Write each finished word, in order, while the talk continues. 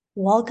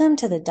Welcome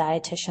to the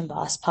Dietitian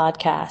Boss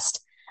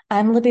podcast.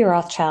 I'm Libby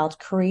Rothschild,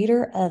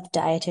 creator of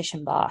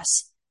Dietitian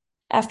Boss.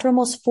 After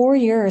almost 4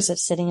 years of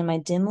sitting in my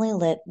dimly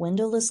lit,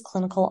 windowless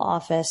clinical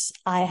office,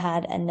 I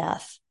had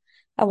enough.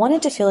 I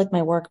wanted to feel like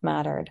my work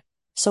mattered,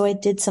 so I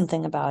did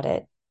something about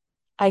it.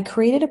 I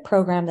created a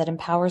program that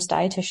empowers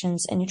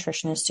dietitians and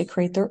nutritionists to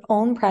create their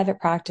own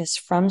private practice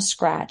from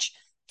scratch,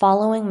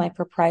 following my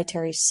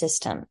proprietary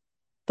system.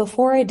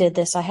 Before I did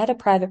this, I had a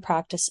private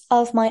practice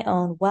of my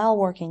own while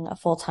working a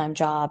full-time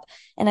job,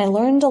 and I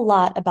learned a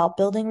lot about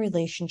building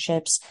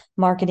relationships,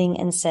 marketing,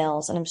 and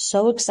sales, and I'm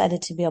so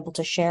excited to be able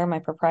to share my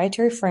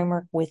proprietary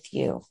framework with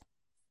you.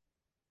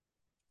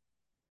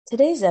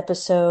 Today's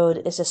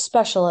episode is a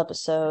special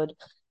episode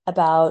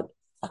about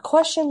a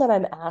question that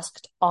I'm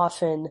asked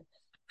often,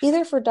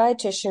 either for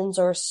dietitians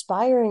or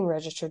aspiring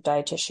registered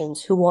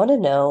dietitians who want to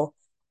know,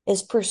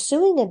 is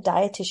pursuing a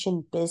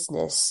dietitian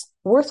business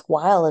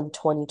worthwhile in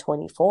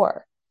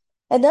 2024?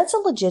 And that's a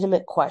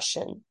legitimate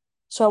question.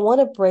 So I want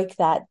to break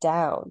that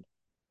down.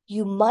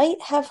 You might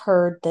have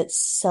heard that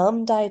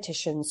some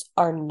dietitians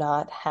are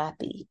not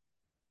happy,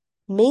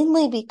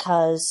 mainly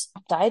because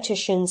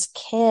dietitians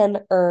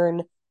can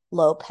earn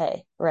low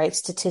pay, right?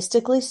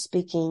 Statistically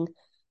speaking,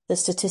 the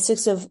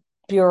statistics of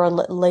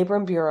Labor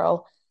and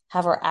Bureau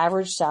have our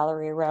average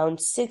salary around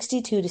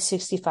 $62,000 to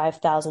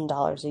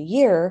 $65,000 a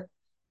year.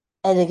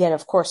 And again,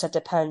 of course, that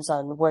depends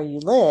on where you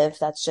live.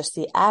 That's just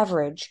the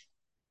average.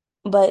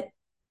 But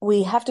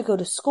we have to go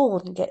to school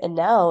and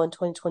now in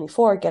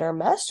 2024, get our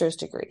master's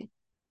degree,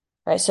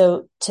 right?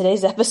 So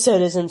today's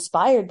episode is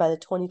inspired by the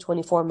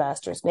 2024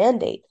 master's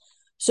mandate.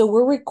 So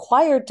we're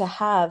required to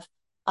have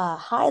a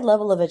high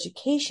level of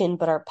education,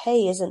 but our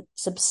pay isn't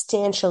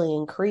substantially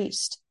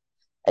increased.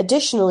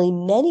 Additionally,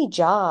 many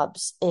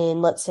jobs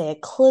in, let's say, a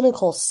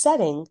clinical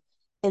setting,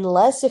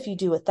 unless if you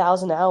do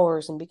 1,000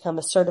 hours and become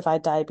a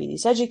certified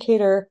diabetes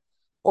educator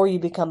or you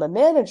become a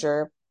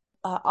manager,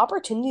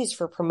 opportunities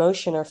for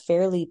promotion are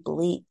fairly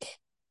bleak.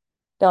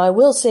 Now, I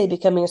will say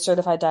becoming a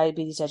certified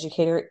diabetes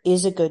educator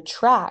is a good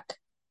track,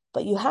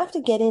 but you have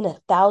to get in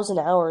 1,000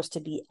 hours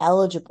to be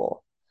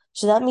eligible.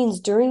 So that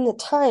means during the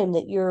time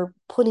that you're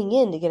putting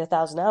in to get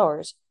 1,000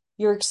 hours,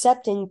 you're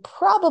accepting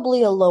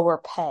probably a lower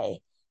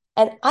pay.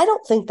 And I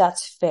don't think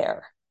that's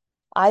fair.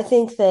 I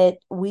think that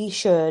we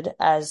should,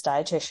 as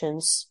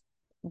dietitians,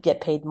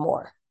 get paid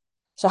more.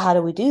 So how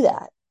do we do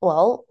that?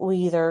 Well, we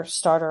either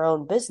start our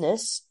own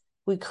business,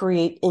 we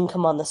create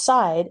income on the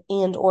side,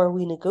 and or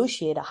we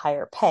negotiate a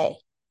higher pay.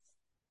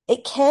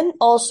 It can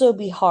also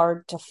be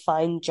hard to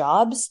find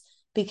jobs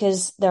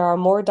because there are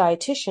more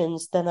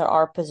dietitians than there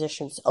are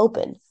positions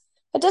open.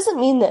 It doesn't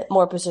mean that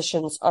more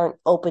positions aren't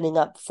opening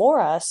up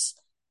for us,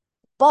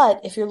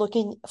 but if you're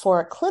looking for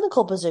a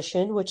clinical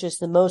position, which is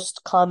the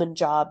most common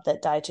job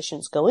that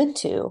dietitians go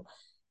into,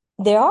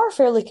 they are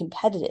fairly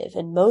competitive,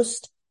 and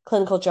most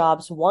clinical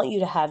jobs want you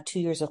to have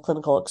 2 years of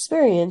clinical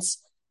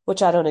experience,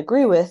 which I don't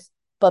agree with.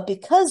 But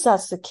because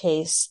that's the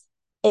case,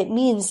 it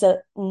means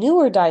that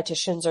newer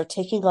dietitians are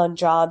taking on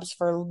jobs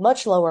for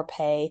much lower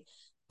pay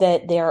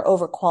that they are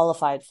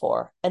overqualified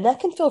for. And that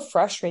can feel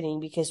frustrating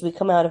because we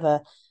come out of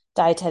a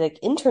dietetic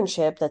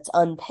internship that's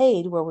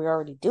unpaid where we're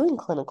already doing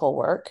clinical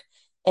work,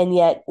 and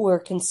yet we're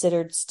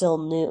considered still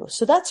new.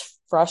 So that's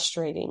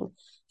frustrating.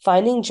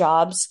 Finding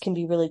jobs can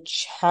be really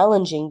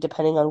challenging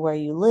depending on where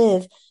you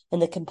live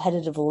and the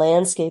competitive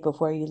landscape of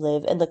where you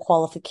live and the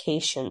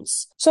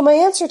qualifications. So my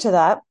answer to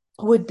that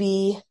would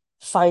be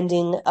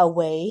finding a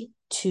way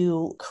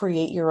to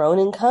create your own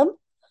income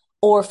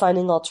or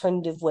finding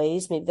alternative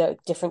ways. Maybe there are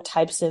different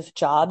types of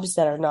jobs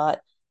that are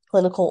not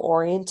clinical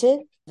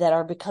oriented that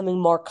are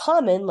becoming more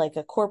common, like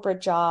a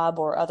corporate job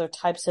or other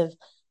types of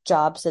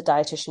jobs that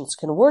dietitians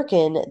can work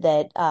in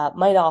that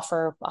might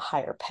offer a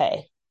higher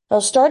pay. Now,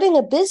 starting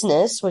a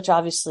business, which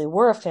obviously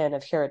we're a fan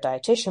of here at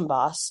Dietitian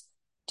Boss,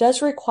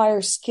 does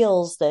require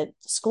skills that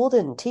school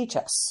didn't teach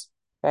us,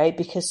 right?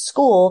 Because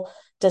school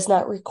does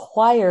not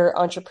require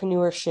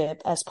entrepreneurship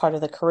as part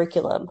of the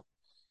curriculum.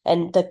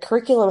 And the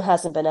curriculum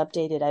hasn't been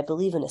updated, I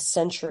believe, in a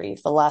century,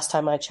 the last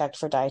time I checked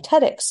for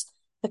dietetics.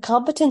 The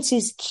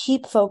competencies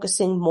keep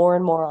focusing more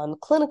and more on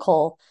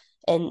clinical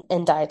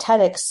and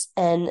dietetics,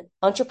 and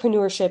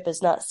entrepreneurship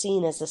is not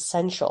seen as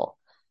essential.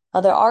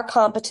 There are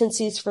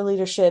competencies for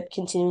leadership,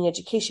 continuing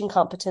education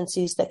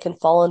competencies that can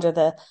fall under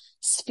the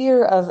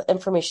sphere of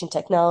information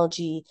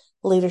technology,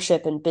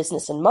 leadership, and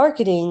business and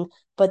marketing,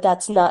 but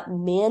that's not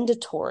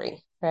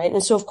mandatory, right?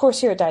 And so, of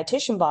course, here at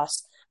Dietitian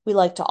Boss, we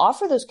like to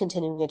offer those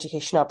continuing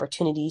education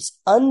opportunities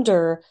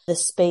under the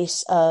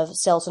space of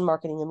sales and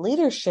marketing and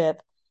leadership,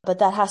 but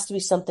that has to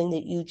be something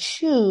that you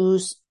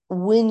choose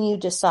when you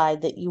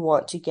decide that you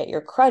want to get your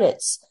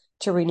credits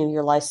to renew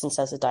your license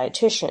as a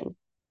dietitian.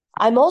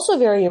 I'm also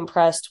very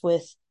impressed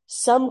with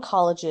some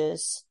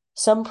colleges,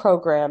 some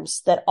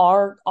programs that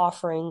are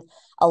offering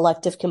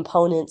elective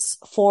components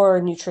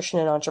for nutrition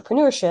and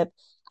entrepreneurship.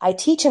 I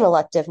teach an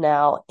elective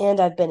now,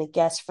 and I've been a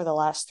guest for the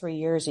last 3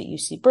 years at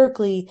UC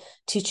Berkeley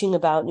teaching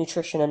about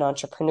nutrition and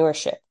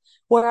entrepreneurship.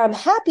 Where I'm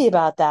happy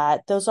about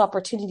that, those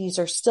opportunities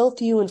are still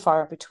few and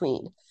far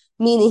between.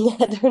 meaning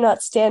that they're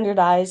not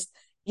standardized.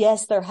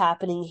 Yes, they're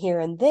happening here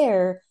and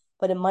there,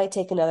 but it might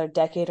take another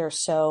decade or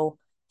so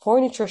for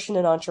nutrition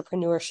and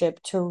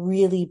entrepreneurship to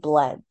really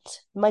blend.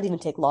 It might even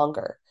take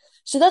longer.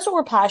 So that's what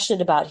we're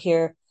passionate about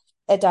here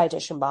at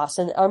Dietitian Boss.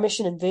 And our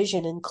mission and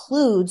vision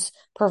includes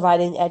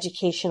providing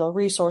educational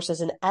resources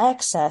and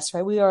access,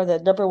 right? We are the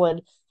number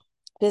one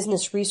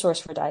business resource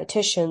for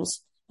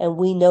dietitians, and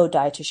we know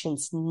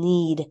dietitians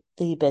need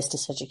the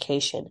business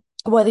education.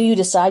 Whether you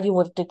decide you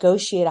want to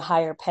negotiate a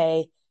higher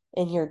pay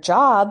in your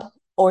job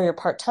or your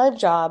part-time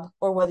job,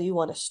 or whether you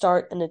want to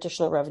start an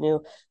additional revenue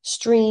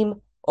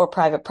stream or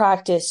private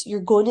practice,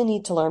 you're going to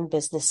need to learn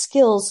business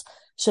skills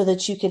so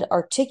that you can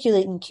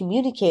articulate and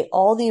communicate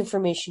all the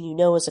information you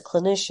know as a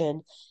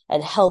clinician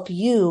and help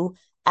you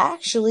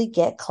actually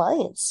get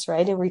clients,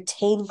 right? And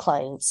retain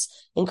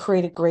clients and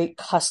create a great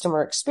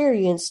customer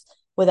experience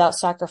without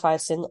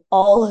sacrificing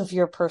all of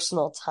your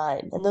personal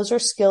time. And those are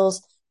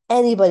skills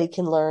anybody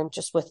can learn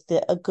just with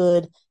a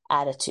good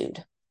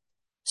attitude.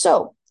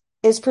 So,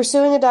 is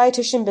pursuing a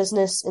dietitian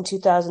business in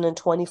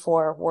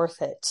 2024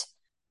 worth it?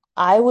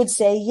 I would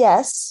say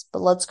yes,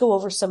 but let's go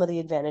over some of the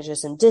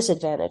advantages and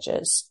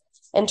disadvantages.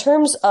 In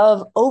terms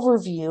of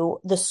overview,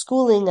 the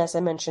schooling, as I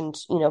mentioned,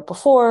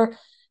 before,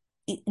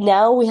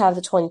 now we have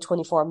the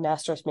 2024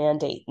 master's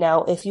mandate.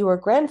 Now, if you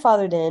were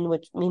grandfathered in,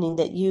 which meaning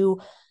that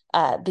you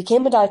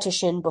became a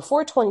dietitian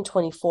before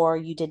 2024,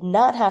 you did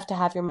not have to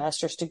have your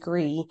master's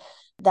degree.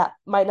 That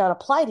might not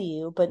apply to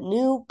you, but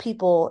new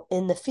people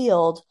in the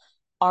field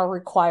are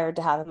required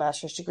to have a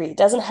master's degree. It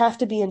doesn't have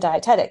to be in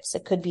dietetics.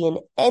 It could be in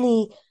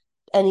any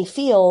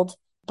field,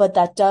 but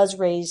that does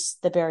raise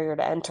the barrier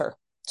to enter.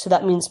 So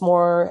that means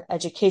more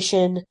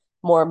education,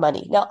 more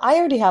money. Now, I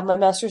already have my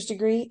master's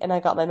degree, and I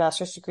got my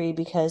master's degree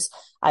because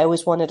I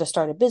always wanted to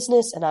start a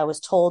business, and I was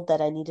told that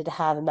I needed to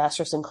have a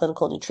master's in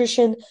clinical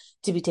nutrition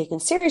to be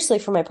taken seriously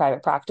for my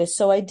private practice.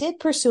 So I did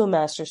pursue a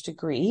master's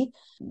degree.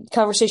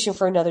 Conversation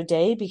for another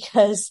day,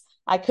 because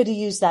I could have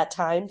used that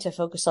time to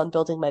focus on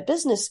building my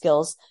business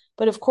skills.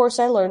 But of course,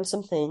 I learned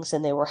some things,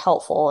 and they were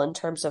helpful in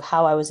terms of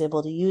how I was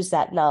able to use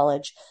that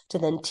knowledge to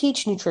then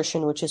teach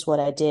nutrition, which is what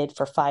I did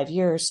for 5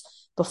 years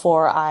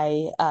before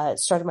I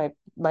started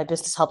my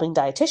business helping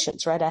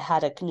dietitians, right? I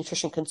had a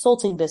nutrition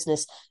consulting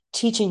business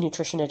teaching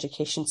nutrition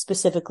education,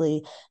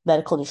 specifically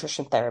medical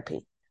nutrition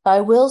therapy.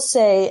 I will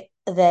say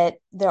that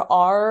there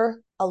are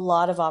a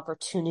lot of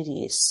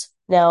opportunities.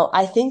 Now,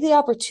 I think the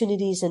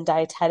opportunities in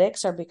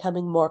dietetics are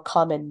becoming more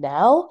common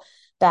now.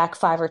 Back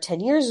 5 or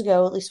 10 years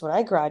ago, at least when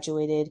I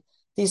graduated,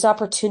 these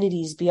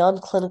opportunities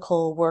beyond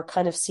clinical were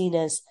kind of seen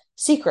as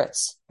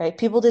secrets, right?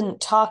 People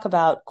didn't talk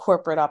about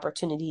corporate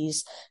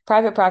opportunities.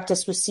 Private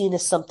practice was seen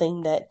as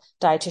something that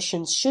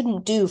dietitians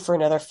shouldn't do for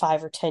another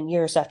 5 or 10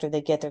 years after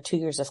they get their 2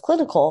 years of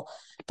clinical.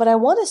 But I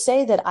want to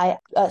say that I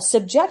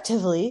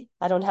subjectively,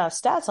 I don't have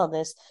stats on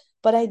this,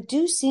 but I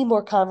do see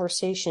more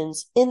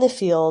conversations in the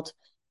field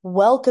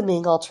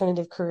welcoming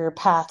alternative career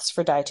paths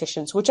for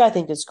dietitians, which I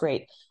think is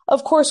great.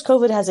 Of course,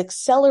 COVID has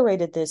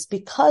accelerated this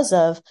because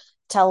of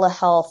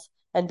telehealth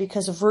and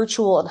because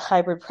virtual and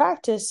hybrid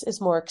practice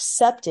is more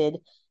accepted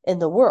in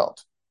the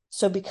world.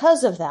 So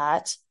because of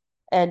that,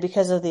 and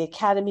because of the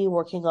academy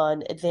working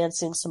on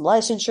advancing some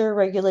licensure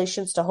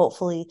regulations to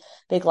hopefully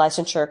make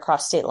licensure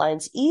across state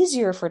lines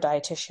easier for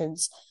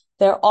dietitians,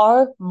 there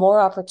are more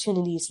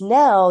opportunities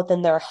now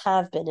than there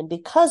have been. And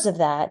because of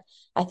that,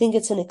 I think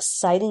it's an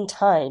exciting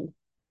time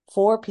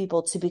for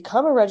people to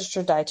become a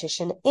registered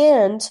dietitian.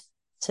 And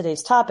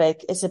today's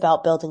topic is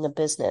about building a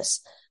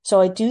business. So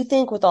I do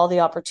think with all the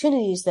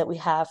opportunities that we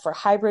have for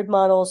hybrid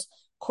models,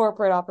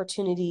 corporate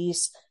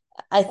opportunities,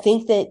 I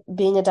think that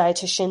being a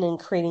dietitian and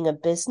creating a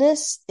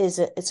business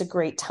it's a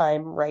great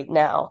time right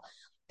now,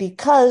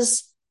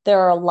 because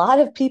there are a lot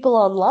of people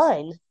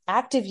online,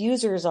 active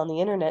users on the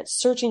internet,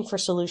 searching for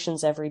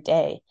solutions every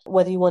day.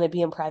 Whether you want to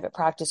be in private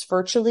practice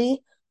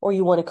virtually, or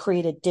you want to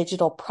create a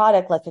digital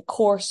product like a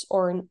course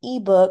or an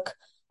ebook,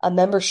 a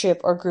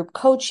membership or group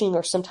coaching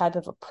or some type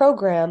of a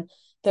program,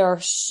 there are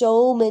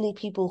so many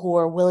people who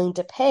are willing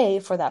to pay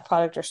for that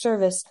product or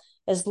service,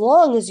 as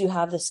long as you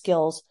have the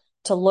skills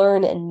to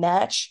learn and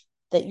match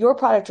that your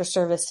product or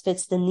service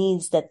fits the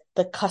needs that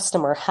the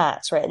customer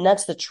has, right? And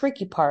that's the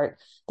tricky part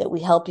that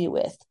we help you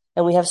with.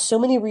 And we have so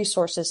many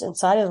resources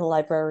inside of the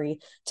library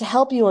to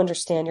help you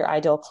understand your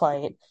ideal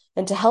client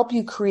and to help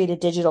you create a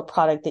digital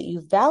product that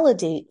you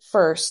validate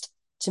first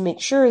to make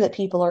sure that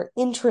people are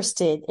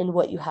interested in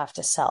what you have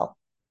to sell.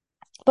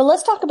 But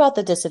let's talk about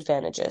the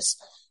disadvantages,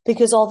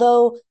 because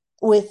although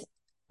with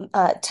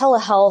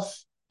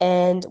telehealth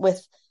and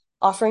with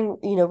offering,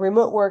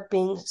 remote work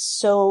being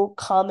so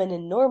common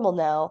and normal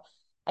now,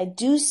 I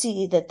do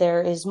see that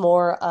there is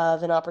more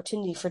of an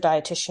opportunity for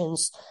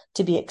dietitians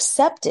to be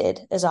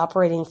accepted as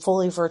operating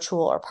fully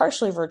virtual or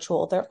partially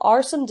virtual. There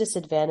are some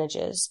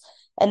disadvantages,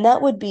 and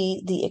that would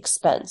be the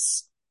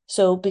expense.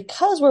 So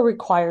because we're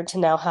required to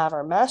now have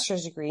our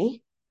master's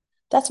degree,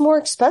 that's more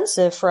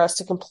expensive for us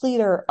to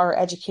complete our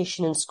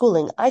education and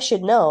schooling. I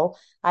should know.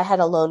 I had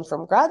a loan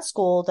from grad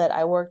school that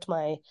I worked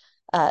my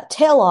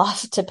tail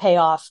off to pay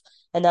off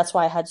And that's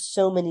why I had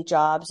so many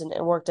jobs and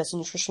worked as a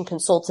nutrition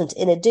consultant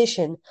in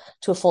addition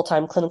to a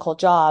full-time clinical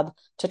job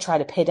to try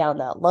to pay down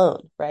that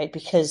loan, right?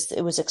 Because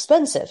it was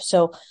expensive.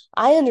 So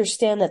I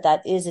understand that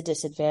that is a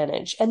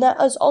disadvantage. And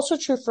that is also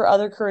true for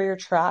other career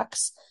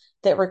tracks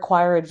that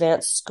require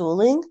advanced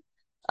schooling.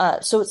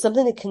 So it's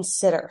something to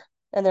consider.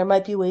 And there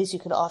might be ways you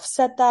can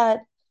offset that.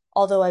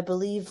 Although I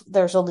believe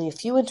there's only a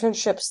few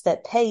internships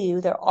that pay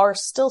you, there are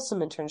still some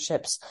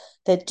internships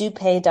that do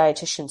pay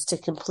dietitians to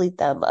complete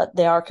them.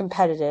 They are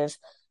competitive,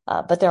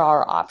 but there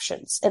are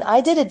options. And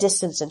I did a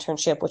distance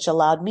internship, which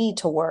allowed me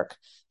to work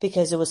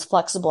because it was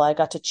flexible. I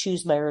got to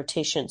choose my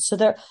rotations. So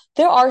there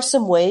are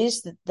some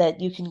ways that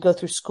you can go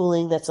through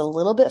schooling that's a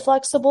little bit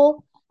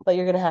flexible, but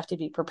you're going to have to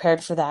be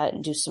prepared for that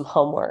and do some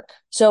homework.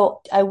 So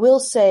I will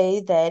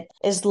say that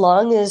as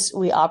long as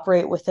we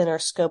operate within our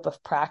scope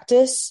of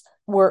practice,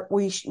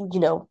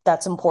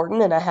 that's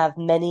important. And I have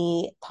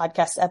many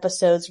podcast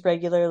episodes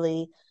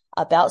regularly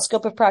about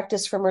scope of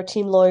practice from our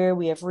team lawyer.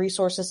 We have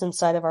resources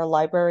inside of our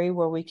library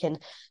where we can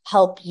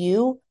help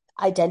you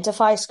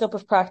identify scope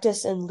of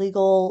practice in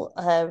legal,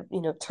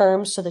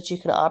 terms so that you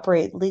can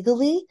operate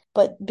legally.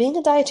 But being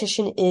a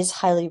dietitian is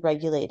highly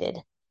regulated.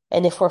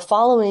 And if we're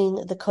following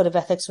the code of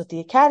ethics with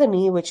the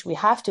academy, which we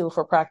have to if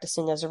we're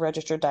practicing as a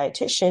registered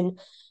dietitian,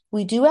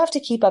 we do have to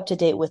keep up to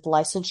date with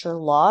licensure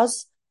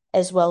laws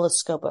as well as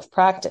scope of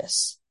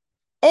practice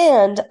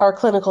and our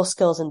clinical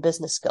skills and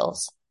business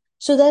skills.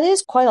 So that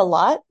is quite a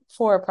lot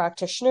for a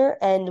practitioner.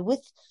 And with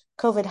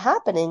COVID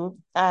happening,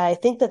 I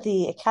think that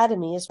the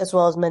academy, as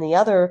well as many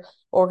other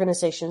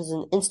organizations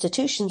and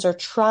institutions, are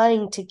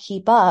trying to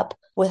keep up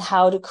with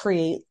how to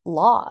create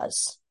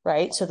laws,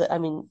 right? So that,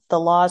 the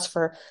laws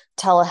for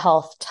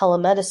telehealth,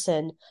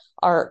 telemedicine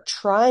are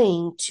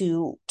trying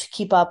to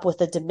keep up with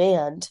the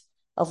demand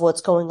of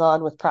what's going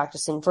on with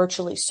practicing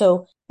virtually.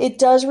 So it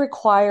does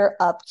require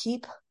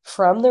upkeep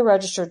from the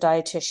registered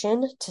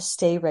dietitian to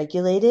stay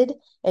regulated,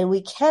 and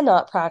we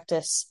cannot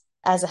practice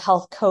as a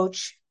health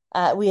coach.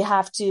 We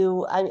have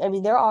to,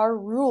 there are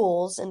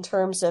rules in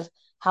terms of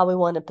how we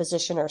want to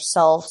position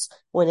ourselves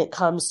when it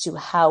comes to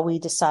how we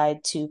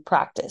decide to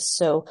practice.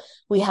 So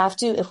we have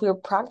to, if we're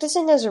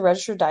practicing as a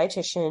registered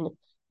dietitian,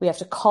 we have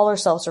to call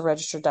ourselves a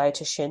registered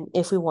dietitian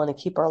if we want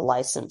to keep our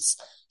license.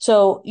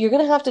 So you're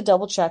going to have to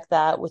double check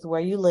that with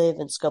where you live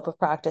and scope of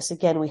practice.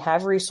 Again, we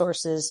have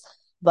resources,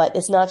 but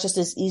it's not just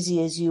as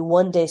easy as you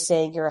one day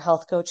saying you're a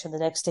health coach and the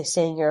next day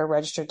saying you're a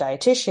registered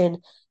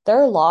dietitian.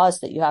 There are laws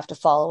that you have to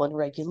follow and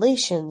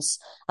regulations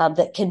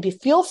that can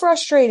feel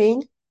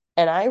frustrating.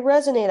 And I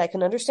resonate. I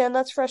can understand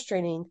that's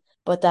frustrating,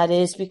 but that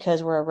is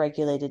because we're a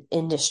regulated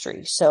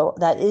industry. So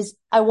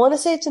I want to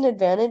say it's an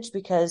advantage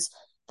because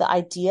the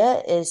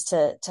idea is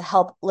to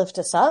help lift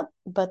us up,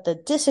 but the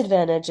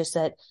disadvantage is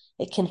that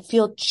it can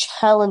feel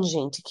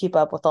challenging to keep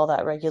up with all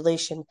that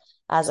regulation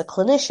as a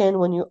clinician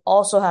when you're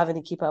also having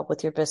to keep up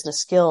with your business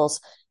skills,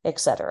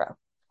 etc.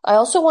 I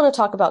also want to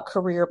talk about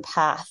career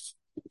path.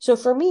 So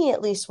for me,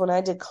 at least when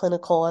I did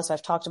clinical, as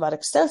I've talked about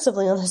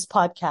extensively on this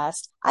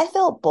podcast, I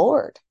felt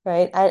bored,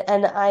 right?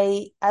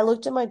 I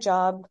looked at my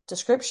job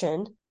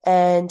description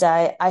and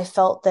I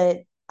felt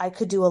that I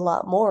could do a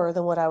lot more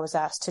than what I was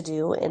asked to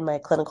do in my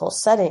clinical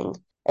setting.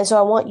 And so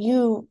I want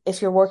you,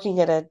 if you're working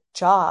at a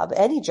job,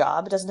 any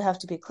job, it doesn't have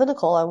to be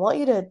clinical, I want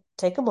you to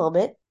take a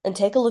moment and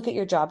take a look at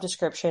your job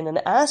description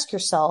and ask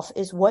yourself,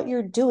 is what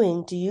you're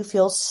doing, do you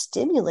feel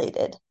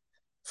stimulated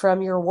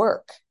from your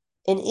work?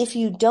 And if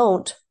you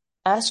don't,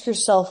 ask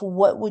yourself,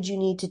 what would you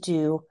need to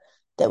do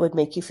that would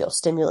make you feel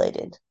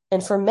stimulated?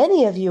 And for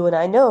many of you, and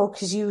I know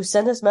because you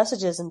send us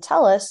messages and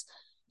tell us,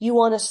 you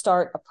want to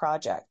start a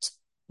project.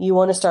 You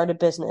want to start a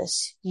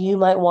business. You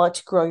might want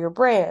to grow your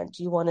brand.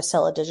 You want to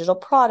sell a digital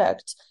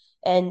product,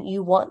 and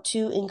you want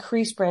to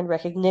increase brand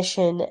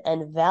recognition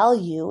and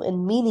value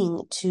and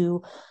meaning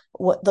to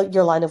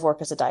your line of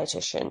work as a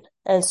dietitian.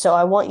 And so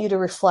I want you to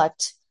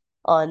reflect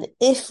on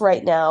if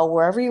right now,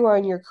 wherever you are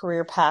in your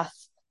career path,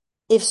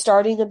 if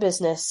starting a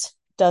business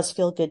does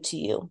feel good to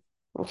you.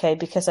 Okay,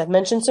 because I've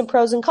mentioned some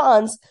pros and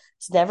cons.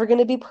 It's never going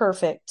to be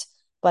perfect,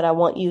 but I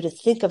want you to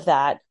think of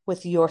that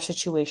with your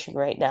situation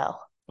right now.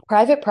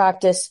 Private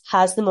practice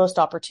has the most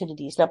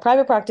opportunities. Now,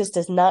 private practice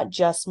does not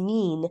just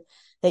mean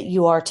that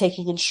you are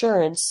taking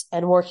insurance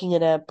and working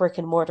in a brick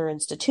and mortar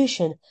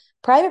institution.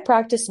 Private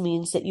practice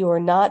means that you are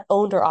not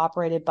owned or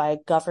operated by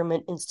a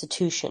government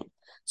institution.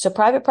 So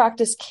private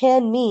practice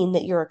can mean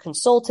that you're a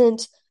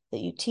consultant, that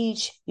you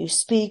teach, you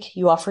speak,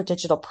 you offer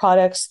digital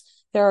products.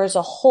 There is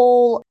a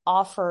whole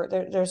offer.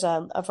 There's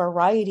a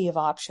variety of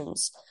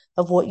options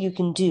of what you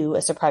can do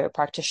as a private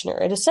practitioner.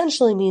 It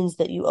essentially means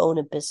that you own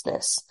a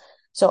business.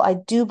 So I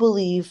do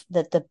believe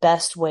that the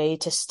best way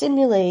to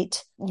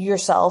stimulate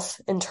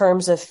yourself in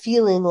terms of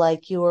feeling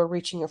like you are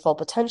reaching your full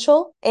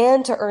potential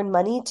and to earn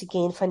money to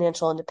gain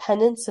financial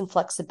independence and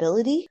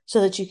flexibility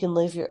so that you can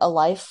live a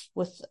life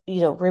with,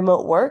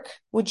 remote work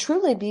would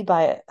truly be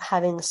by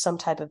having some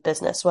type of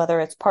business, whether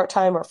it's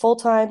part-time or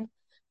full-time,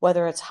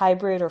 whether it's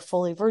hybrid or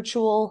fully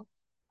virtual.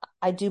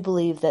 I do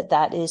believe that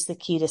that is the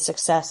key to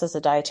success as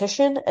a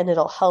dietitian, and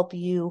it'll help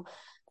you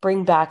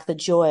bring back the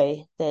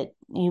joy that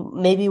you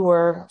maybe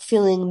were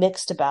feeling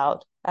mixed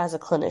about as a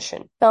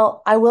clinician.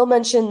 Now, I will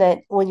mention that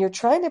when you're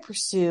trying to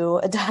pursue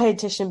a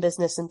dietitian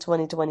business in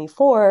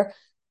 2024,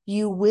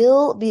 you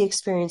will be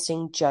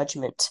experiencing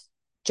judgment.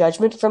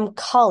 Judgment from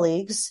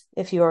colleagues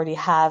if you already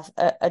have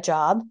a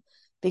job,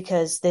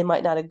 because they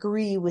might not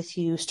agree with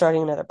you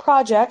starting another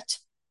project.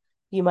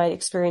 You might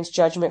experience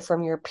judgment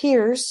from your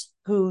peers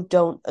who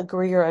don't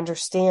agree or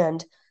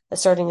understand that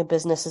starting a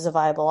business is a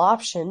viable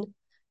option.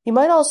 You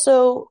might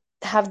also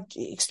have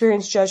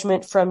experienced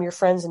judgment from your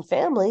friends and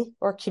family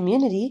or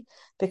community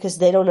because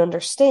they don't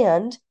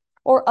understand,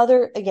 or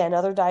other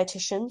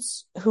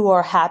dietitians who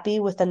are happy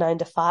with the 9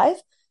 to 5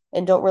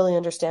 and don't really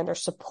understand or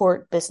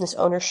support business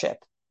ownership.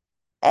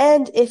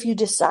 And if you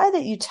decide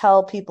that you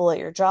tell people at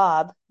your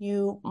job,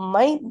 you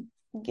might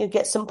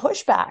get some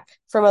pushback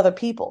from other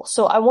people.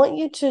 So I want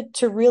you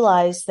to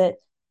realize that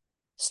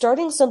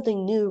starting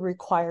something new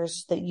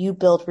requires that you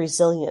build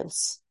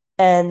resilience,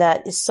 and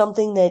that is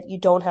something that you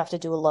don't have to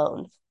do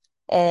alone.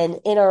 And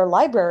in our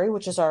library,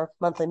 which is our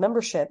monthly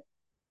membership,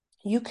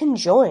 you can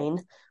join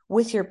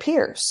with your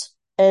peers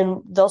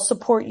and they'll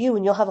support you,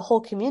 and you'll have a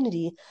whole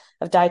community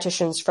of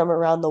dietitians from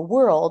around the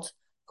world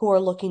who are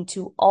looking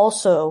to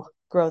also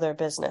grow their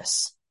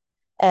business.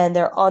 And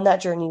they're on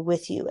that journey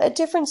with you at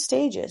different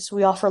stages.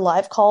 We offer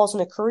live calls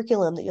and a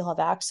curriculum that you'll have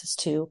access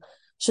to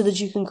so that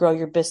you can grow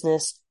your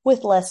business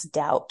with less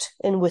doubt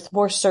and with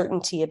more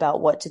certainty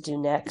about what to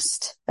do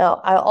next.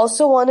 Now, I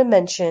also want to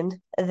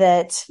mention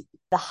that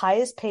the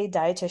highest paid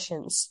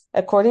dietitians,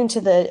 according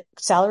to the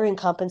salary and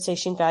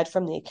compensation guide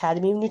from the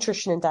Academy of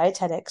Nutrition and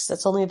Dietetics,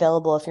 that's only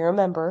available if you're a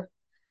member,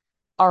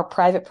 are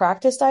private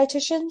practice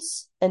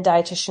dietitians and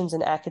dietitians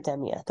in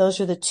academia. Those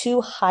are the two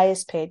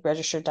highest paid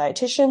registered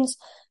dietitians.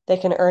 They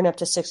can earn up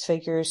to 6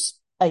 figures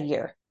a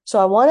year. So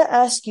I want to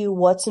ask you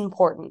what's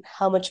important.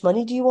 How much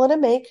money do you want to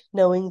make,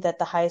 knowing that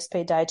the highest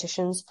paid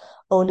dietitians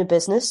own a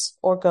business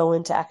or go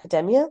into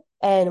academia?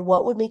 And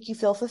what would make you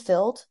feel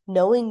fulfilled,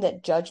 knowing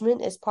that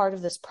judgment is part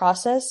of this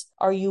process?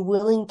 Are you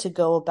willing to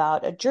go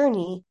about a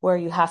journey where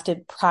you have to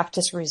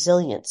practice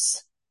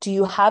resilience? Do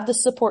you have the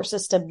support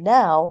system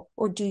now,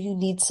 or do you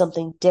need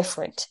something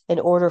different in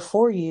order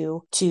for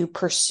you to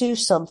pursue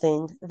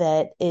something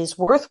that is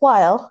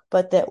worthwhile,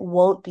 but that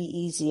won't be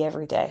easy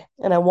every day?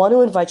 And I want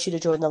to invite you to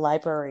join the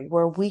library,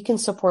 where we can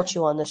support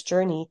you on this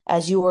journey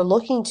as you are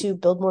looking to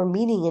build more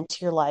meaning into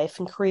your life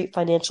and create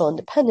financial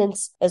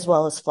independence as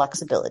well as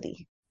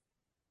flexibility.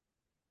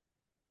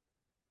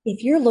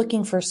 If you're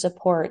looking for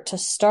support to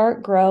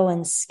start, grow,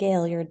 and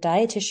scale your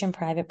dietitian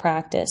private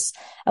practice,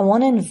 I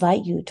want to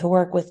invite you to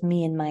work with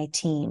me and my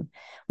team.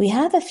 We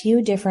have a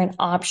few different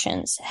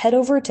options. Head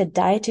over to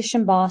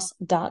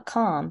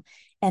dietitianboss.com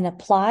and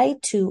apply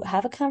to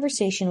have a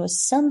conversation with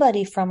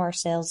somebody from our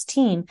sales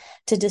team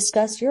to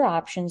discuss your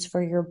options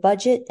for your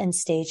budget and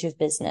stage of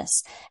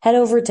business. Head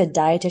over to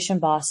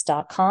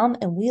dietitianboss.com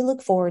and we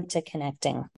look forward to connecting.